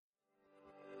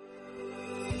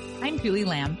I'm Julie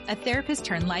Lamb, a therapist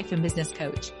turned life and business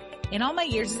coach. In all my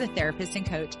years as a therapist and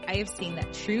coach, I have seen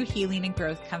that true healing and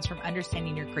growth comes from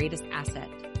understanding your greatest asset,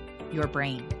 your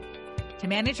brain. To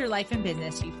manage your life and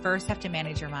business, you first have to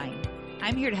manage your mind.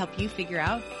 I'm here to help you figure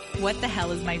out, what the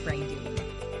hell is my brain doing?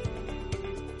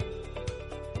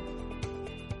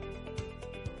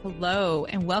 Hello,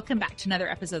 and welcome back to another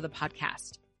episode of the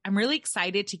podcast. I'm really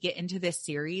excited to get into this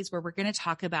series where we're going to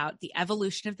talk about the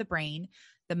evolution of the brain,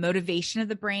 the motivation of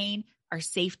the brain, our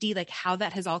safety, like how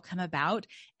that has all come about,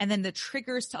 and then the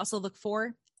triggers to also look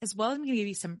for, as well as I'm going to give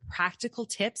you some practical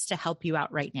tips to help you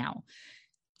out right now.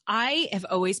 I have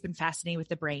always been fascinated with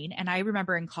the brain, and I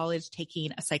remember in college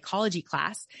taking a psychology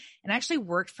class and actually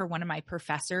worked for one of my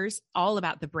professors all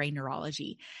about the brain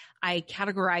neurology. I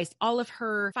categorized all of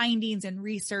her findings and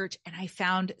research, and I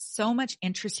found so much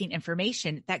interesting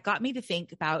information that got me to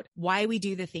think about why we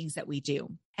do the things that we do.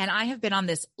 And I have been on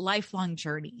this lifelong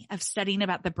journey of studying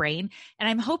about the brain, and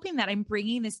I'm hoping that I'm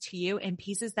bringing this to you in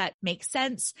pieces that make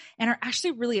sense and are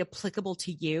actually really applicable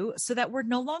to you so that we're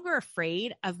no longer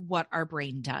afraid of what our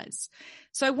brain does.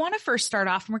 So I want to first start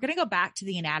off, and we're going to go back to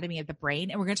the anatomy of the brain,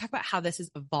 and we're going to talk about how this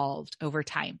has evolved over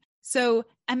time. So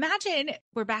imagine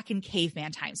we're back in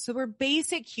caveman times. So we're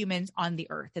basic humans on the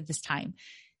earth at this time.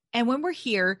 And when we're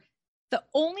here, the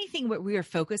only thing that we are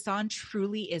focused on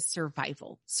truly is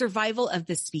survival of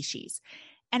the species.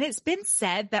 And it's been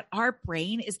said that our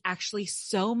brain is actually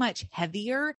so much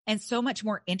heavier and so much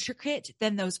more intricate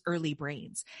than those early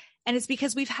brains. And it's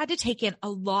because we've had to take in a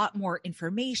lot more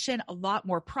information, a lot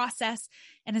more process.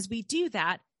 And as we do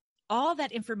that, all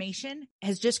that information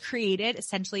has just created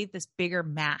essentially this bigger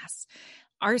mass.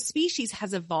 Our species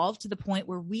has evolved to the point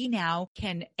where we now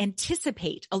can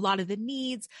anticipate a lot of the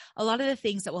needs, a lot of the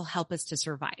things that will help us to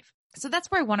survive. So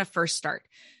that's where I want to first start.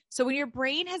 So when your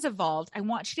brain has evolved, I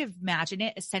want you to imagine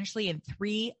it essentially in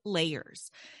 3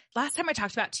 layers. Last time I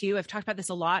talked about 2, I've talked about this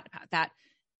a lot, about that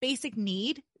basic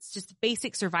need. It's just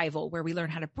basic survival where we learn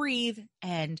how to breathe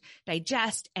and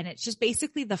digest. And it's just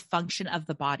basically the function of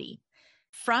the body.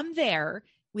 From there,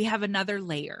 we have another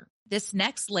layer. This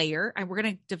next layer, and we're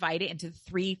going to divide it into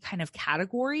 3 kind of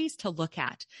categories to look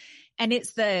at. And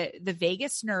it's the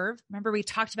vagus nerve. Remember, we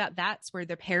talked about that's where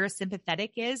the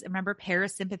parasympathetic is. Remember,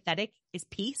 parasympathetic is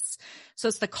peace. So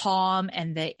it's the calm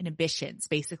and the inhibitions,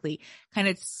 basically kind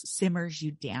of simmers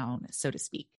you down, so to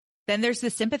speak. Then there's the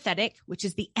sympathetic, which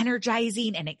is the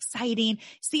energizing and exciting.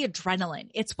 It's the adrenaline.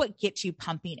 It's what gets you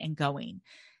pumping and going.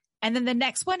 And then the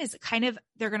next one is kind of,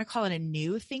 they're going to call it a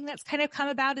new thing that's kind of come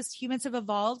about as humans have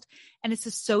evolved. And it's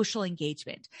a social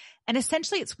engagement. And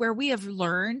essentially it's where we have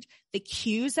learned the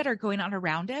cues that are going on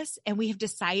around us and we have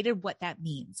decided what that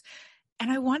means.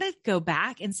 And I want to go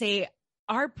back and say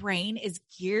our brain is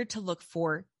geared to look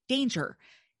for danger.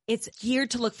 It's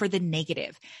geared to look for the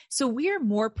negative. So we are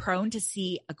more prone to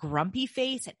see a grumpy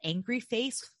face, an angry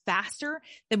face faster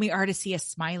than we are to see a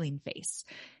smiling face.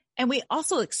 And we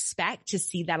also expect to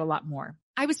see that a lot more.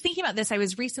 I was thinking about this. I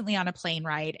was recently on a plane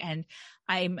ride and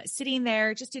I'm sitting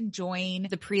there just enjoying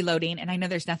the preloading. And I know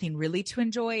there's nothing really to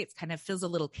enjoy. It kind of feels a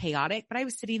little chaotic, but I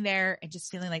was sitting there and just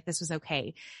feeling like this was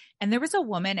okay. And there was a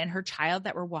woman and her child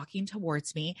that were walking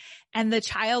towards me, and the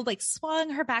child like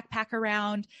swung her backpack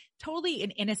around, totally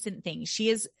an innocent thing.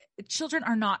 Children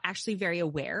are not actually very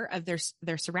aware of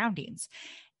their surroundings.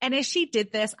 And as she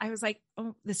did this, I was like,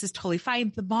 oh, this is totally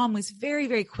fine. The mom was very,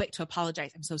 very quick to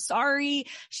apologize. I'm so sorry.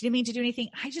 She didn't mean to do anything.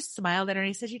 I just smiled at her and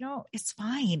I said, it's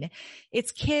fine.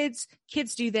 It's kids.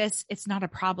 Kids do this. It's not a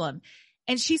problem.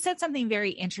 And she said something very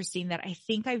interesting that I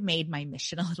think I've made my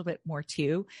mission a little bit more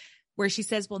too, where she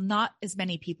says, well, not as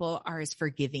many people are as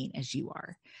forgiving as you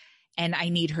are. And I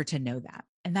need her to know that.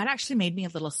 And that actually made me a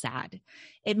little sad.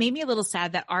 It made me a little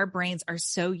sad that our brains are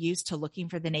so used to looking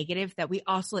for the negative that we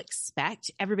also expect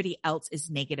everybody else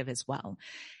is negative as well.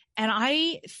 And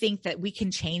I think that we can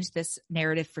change this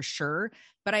narrative for sure.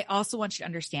 But I also want you to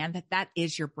understand that that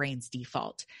is your brain's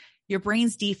default. Your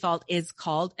brain's default is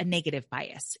called a negative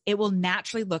bias. It will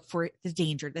naturally look for the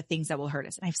danger, the things that will hurt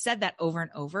us. And I've said that over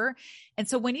and over. And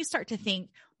so when you start to think,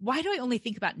 why do I only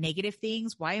think about negative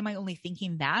things? Why am I only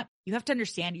thinking that? You have to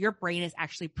understand your brain is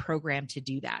actually programmed to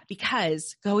do that,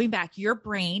 because going back, your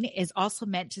brain is also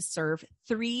meant to serve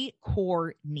 3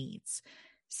 core needs: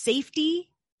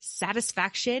 safety,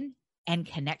 satisfaction, and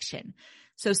connection.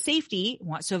 So safety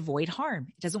wants to avoid harm.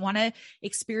 It doesn't want to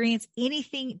experience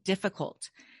anything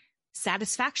difficult.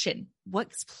 Satisfaction,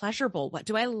 what's pleasurable? What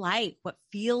do I like? What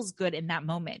feels good in that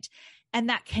moment? And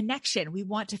that connection, we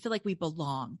want to feel like we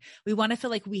belong. We want to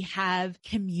feel like we have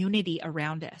community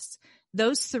around us.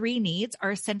 Those three needs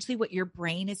are essentially what your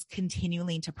brain is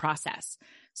continuing to process.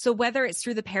 So whether it's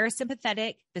through the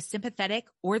parasympathetic, the sympathetic,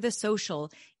 or the social,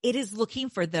 it is looking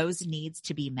for those needs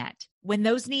to be met. When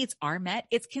those needs are met,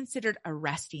 it's considered a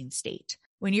resting state.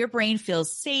 When your brain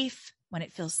feels safe, when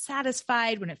it feels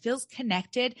satisfied, when it feels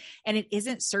connected, and it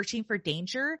isn't searching for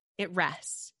danger, it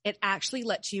rests. It actually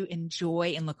lets you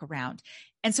enjoy and look around.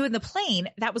 And so in the plane,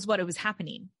 that was what was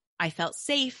happening. I felt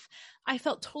safe. I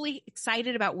felt totally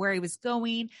excited about where I was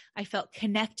going. I felt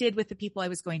connected with the people I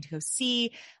was going to go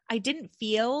see. I didn't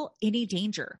feel any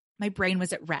danger. My brain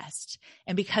was at rest.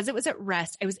 And because it was at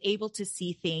rest, I was able to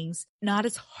see things not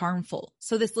as harmful.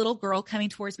 So this little girl coming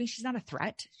towards me, she's not a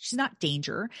threat. She's not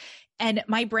danger. And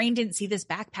my brain didn't see this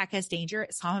backpack as danger.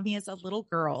 It saw me as a little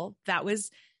girl that was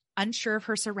unsure of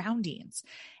her surroundings.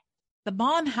 The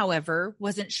mom, however,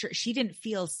 wasn't sure. She didn't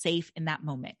feel safe in that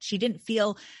moment. She didn't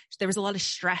feel, there was a lot of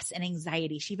stress and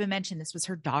anxiety. She even mentioned this was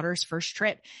her daughter's first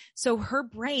trip. So her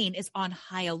brain is on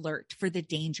high alert for the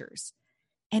dangers.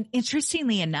 And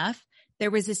interestingly enough,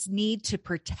 there was this need to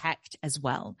protect as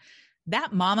well.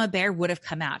 That mama bear would have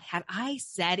come out. Had I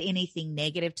said anything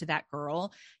negative to that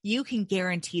girl, you can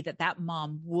guarantee that that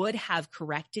mom would have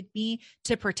corrected me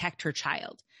to protect her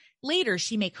child. Later,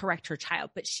 she may correct her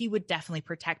child, but she would definitely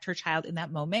protect her child in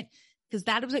that moment because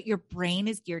that is what your brain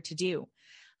is geared to do.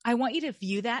 I want you to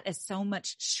view that as so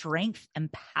much strength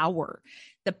and power.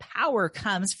 The power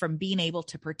comes from being able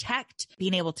to protect,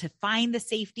 being able to find the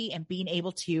safety, and being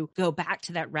able to go back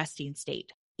to that resting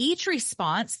state. Each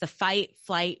response, the fight,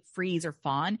 flight, freeze, or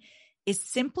fawn, is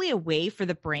simply a way for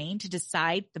the brain to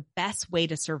decide the best way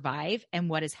to survive and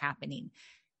what is happening.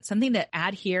 Something to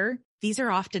add here, these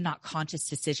are often not conscious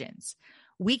decisions.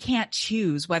 We can't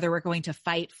choose whether we're going to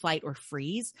fight, flight, or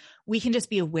freeze. We can just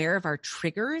be aware of our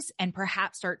triggers and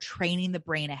perhaps start training the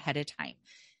brain ahead of time.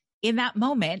 In that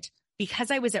moment,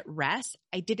 because I was at rest,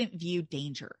 I didn't view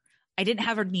danger. I didn't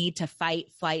have a need to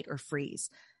fight, flight, or freeze.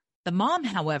 The mom,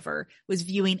 however, was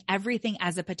viewing everything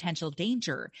as a potential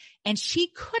danger, and she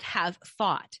could have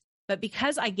fought. But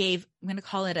because I gave, I'm going to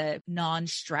call it a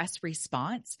non-stress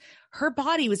response, her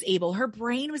brain was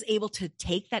able to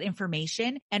take that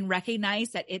information and recognize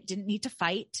that it didn't need to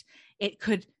fight. It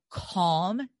could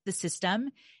calm the system,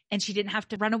 and she didn't have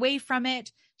to run away from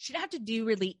it. She didn't have to do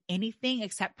really anything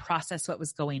except process what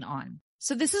was going on.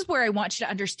 So this is where I want you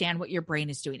to understand what your brain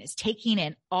is doing, is taking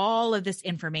in all of this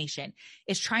information,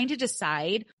 is trying to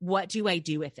decide, what do I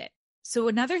do with it? So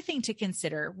another thing to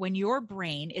consider when your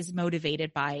brain is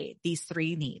motivated by these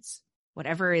three needs,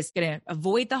 whatever is going to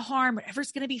avoid the harm,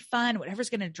 whatever's going to be fun, whatever's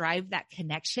going to drive that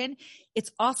connection,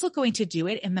 it's also going to do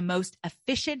it in the most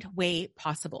efficient way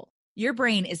possible. Your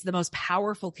brain is the most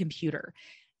powerful computer.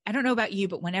 I don't know about you,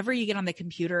 but whenever you get on the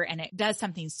computer and it does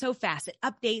something so fast, it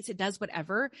updates, it does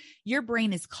whatever, your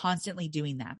brain is constantly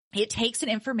doing that. It takes an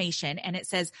information and it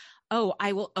says, oh,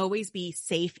 I will always be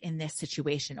safe in this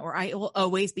situation, or I will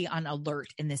always be on alert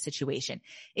in this situation.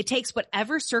 It takes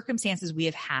whatever circumstances we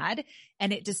have had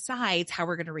and it decides how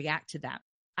we're going to react to them.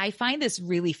 I find this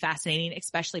really fascinating,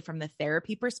 especially from the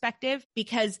therapy perspective,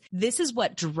 because this is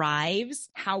what drives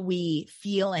how we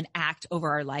feel and act over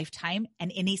our lifetime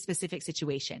and any specific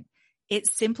situation.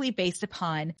 It's simply based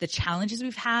upon the challenges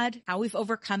we've had, how we've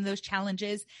overcome those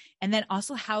challenges, and then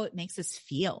also how it makes us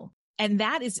feel. And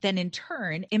that is then in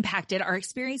turn impacted, our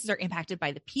experiences are impacted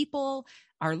by the people,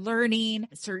 our learning,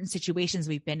 certain situations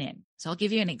we've been in. So I'll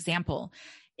give you an example.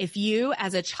 If you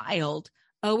as a child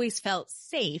always felt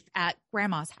safe at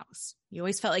grandma's house, you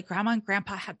always felt like grandma and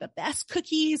grandpa had the best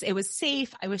cookies, it was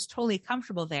safe, I was totally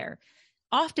comfortable there.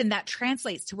 Often that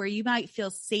translates to where you might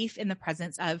feel safe in the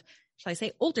presence of, shall I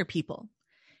say, older people.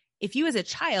 If you as a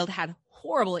child had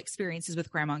horrible experiences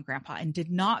with grandma and grandpa and did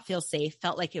not feel safe,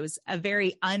 felt like it was a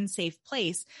very unsafe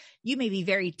place, you may be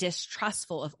very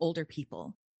distrustful of older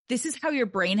people. This is how your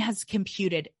brain has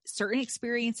computed certain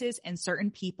experiences and certain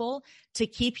people to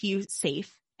keep you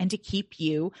safe and to keep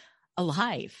you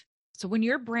alive. So when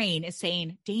your brain is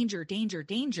saying danger, danger,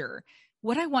 danger,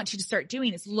 what I want you to start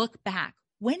doing is look back.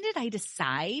 When did I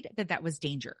decide that that was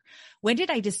danger? When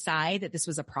did I decide that this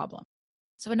was a problem?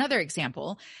 So another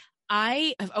example,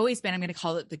 I have always been, I'm going to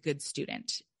call it the good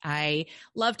student. I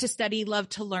love to study, love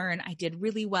to learn. I did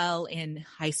really well in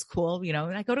high school,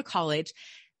 and I go to college.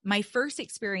 My first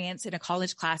experience in a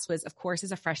college class was, of course,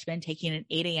 as a freshman taking an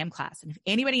 8 a.m. class. And if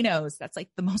anybody knows, that's like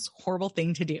the most horrible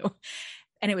thing to do.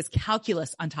 And it was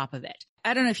calculus on top of it.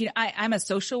 I don't know if I'm a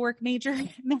social work major.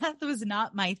 Math was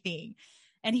not my thing.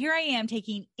 And here I am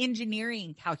taking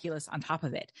engineering calculus on top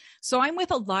of it. So I'm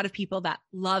with a lot of people that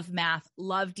love math,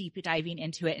 love deep diving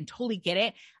into it and totally get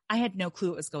it. I had no clue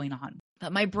what was going on.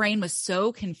 But my brain was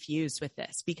so confused with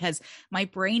this because my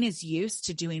brain is used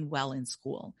to doing well in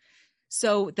school.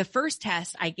 So the first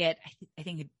test I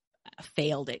think I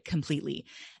failed it completely.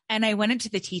 And I went into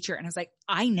the teacher and I was like,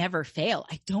 I never fail.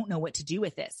 I don't know what to do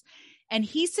with this. And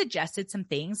he suggested some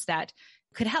things that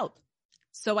could help.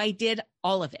 So I did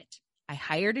all of it. I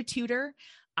hired a tutor.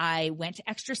 I went to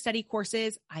extra study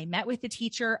courses. I met with the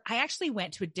teacher. I actually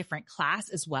went to a different class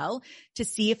as well to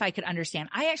see if I could understand.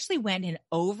 I actually went in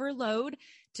overload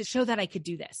to show that I could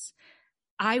do this.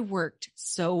 I worked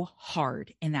so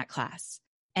hard in that class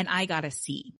and I got a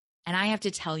C. And I have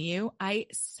to tell you, I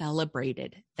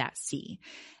celebrated that C.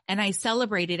 And I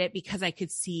celebrated it because I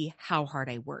could see how hard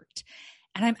I worked.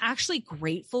 And I'm actually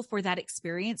grateful for that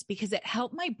experience because it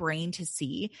helped my brain to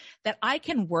see that I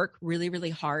can work really, really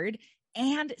hard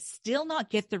and still not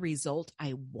get the result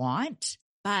I want,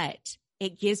 but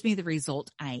it gives me the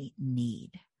result I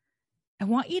need. I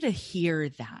want you to hear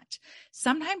that.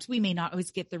 Sometimes we may not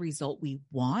always get the result we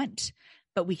want,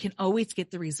 but we can always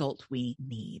get the result we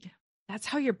need. That's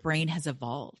how your brain has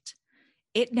evolved.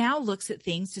 It now looks at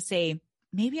things to say,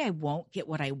 maybe I won't get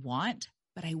what I want,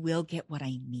 but I will get what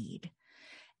I need.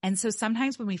 And so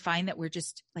sometimes when we find that we're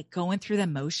just like going through the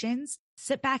motions,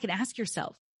 sit back and ask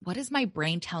yourself, what is my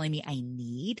brain telling me I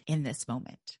need in this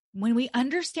moment? When we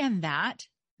understand that,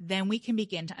 then we can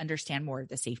begin to understand more of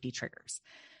the safety triggers.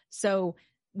 So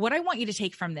what I want you to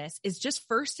take from this is just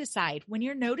first decide when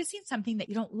you're noticing something that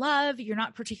you don't love, you're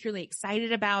not particularly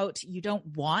excited about, you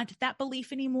don't want that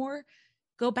belief anymore,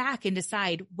 go back and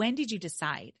decide, when did you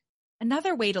decide?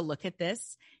 Another way to look at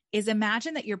this is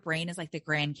imagine that your brain is like the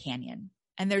Grand Canyon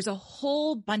and there's a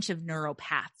whole bunch of neural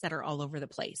paths that are all over the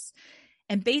place.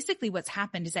 And basically what's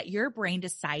happened is that your brain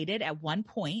decided at one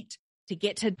point to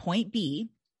get to point B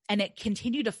and it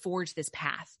continued to forge this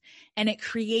path and it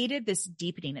created this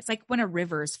deepening. It's like when a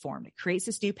river is formed, it creates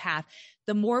this new path.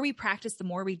 The more we practice, the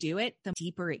more we do it, the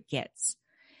deeper it gets.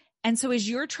 And so as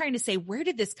you're trying to say, where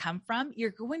did this come from? You're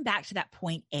going back to that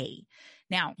point A.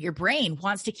 Now, your brain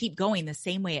wants to keep going the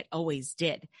same way it always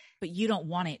did, but you don't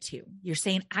want it to. You're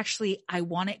saying, actually, I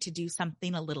want it to do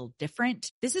something a little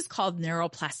different. This is called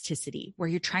neuroplasticity, where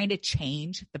you're trying to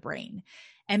change the brain.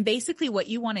 And basically what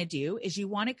you want to do is you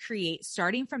want to create,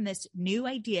 starting from this new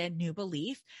idea, new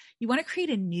belief, you want to create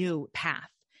a new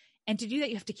path. And to do that,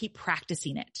 you have to keep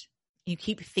practicing it. You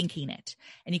keep thinking it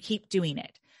and you keep doing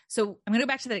it. So I'm going to go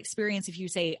back to that experience. If you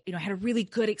say, I had a really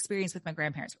good experience with my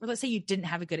grandparents, or let's say you didn't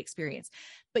have a good experience,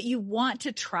 but you want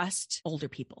to trust older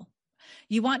people.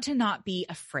 You want to not be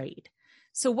afraid.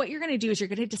 So what you're going to do is you're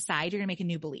going to decide, you're going to make a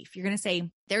new belief. You're going to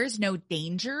say, there is no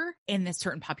danger in this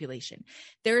certain population.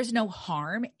 There is no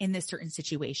harm in this certain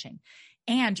situation.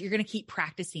 And you're going to keep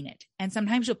practicing it. And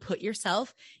sometimes you'll put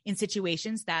yourself in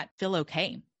situations that feel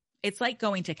okay. It's like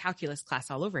going to calculus class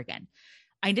all over again.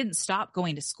 I didn't stop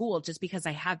going to school just because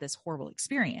I had this horrible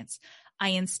experience. I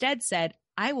instead said,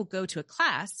 I will go to a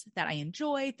class that I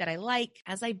enjoy, that I like,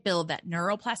 as I build that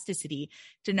neuroplasticity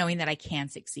to knowing that I can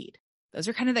succeed. Those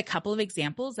are kind of the couple of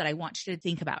examples that I want you to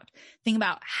think about. Think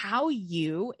about how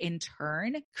you, in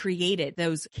turn, created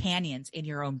those canyons in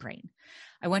your own brain.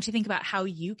 I want you to think about how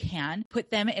you can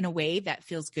put them in a way that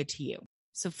feels good to you.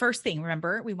 So first thing,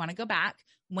 remember, we want to go back.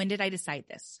 When did I decide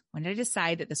this? When did I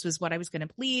decide that this was what I was going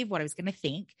to believe, what I was going to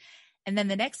think? And then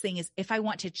the next thing is, if I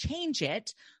want to change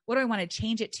it, what do I want to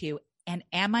change it to? And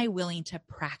am I willing to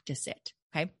practice it?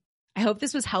 Okay. I hope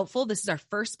this was helpful. This is our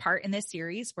first part in this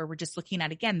series where we're just looking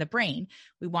at, again, the brain.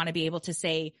 We want to be able to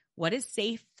say, what is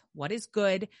safe? What is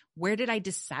good? Where did I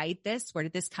decide this? Where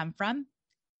did this come from?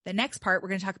 The next part, we're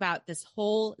going to talk about this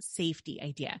whole safety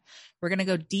idea. We're going to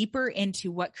go deeper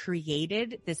into what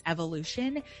created this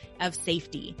evolution of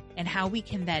safety and how we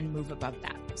can then move above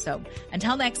that. So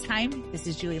until next time, this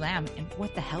is Julie Lamb, and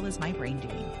what the hell is my brain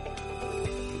doing?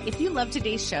 If you love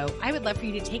today's show, I would love for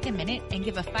you to take a minute and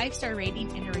give a 5-star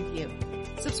rating and a review.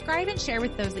 Subscribe and share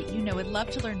with those that you know would love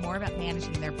to learn more about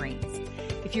managing their brains.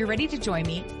 If you're ready to join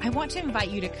me, I want to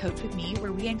invite you to coach with me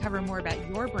where we uncover more about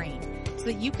your brain so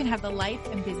that you can have the life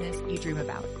and business you dream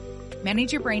about.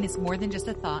 Manage your brain is more than just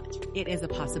a thought. It is a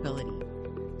possibility.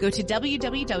 Go to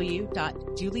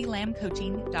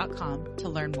www.julielambcoaching.com to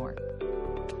learn more.